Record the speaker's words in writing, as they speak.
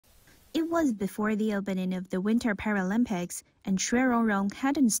was before the opening of the Winter Paralympics, and Shuey Rhon Rhon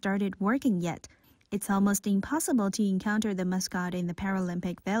hadn't started working yet. It's almost impossible to encounter the mascot in the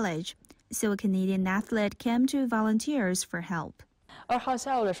Paralympic village, so a Canadian athlete came to volunteers for help.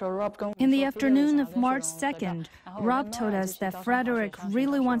 In the afternoon of March 2nd, Rob told us that Frederique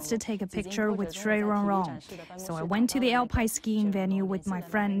really wants to take a picture with Shuey Rhon Rhon, so I went to the alpine skiing venue with my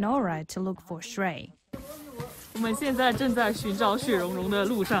friend Nora to look for Shuey. 我们现在正在寻找雪融融的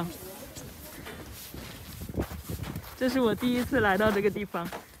路上，这是我第一次来到这个地方，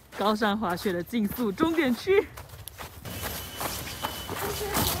高山滑雪的竞速终点区。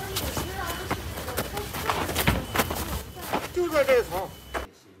就在这层。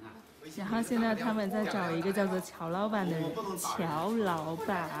然后现在他们在找一个叫做乔老板的人，乔老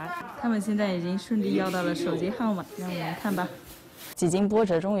板，他们现在已经顺利要到了手机号码，让我们看吧。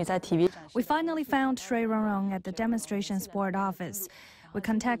 We finally found Shuey Rhon Rhon at the demonstration sport office. We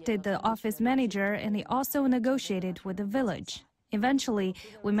contacted the office manager and he also negotiated with the village. Eventually,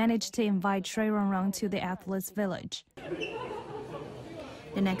 we managed to invite Shuey Rhon Rhon to the athletes' village.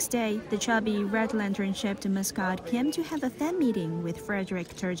 The next day, the chubby red lantern-shaped mascot came to have a fan meeting with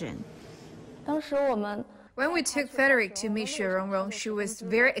Frederique Turgeon. When we took Frederique to meet Shuey Rhon Rhon, she was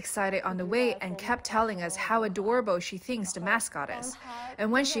very excited on the way and kept telling us how adorable she thinks the mascot is.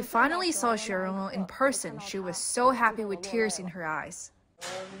 And when she finally saw Shuey Rhon Rhon in person, she was so happy with tears in her eyes.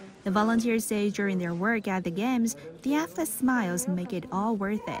 The volunteers say during their work at the games, the athletes' smiles make it all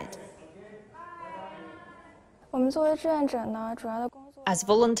worth it. As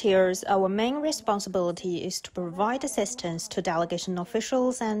volunteers, our main responsibility is to provide assistance to delegation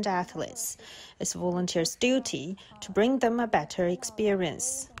officials and athletes. It's volunteers' duty to bring them a better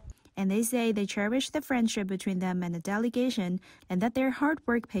experience. And they say they cherish the friendship between them and the delegation, and that their hard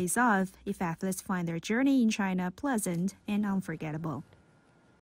work pays off if athletes find their journey in China pleasant and unforgettable.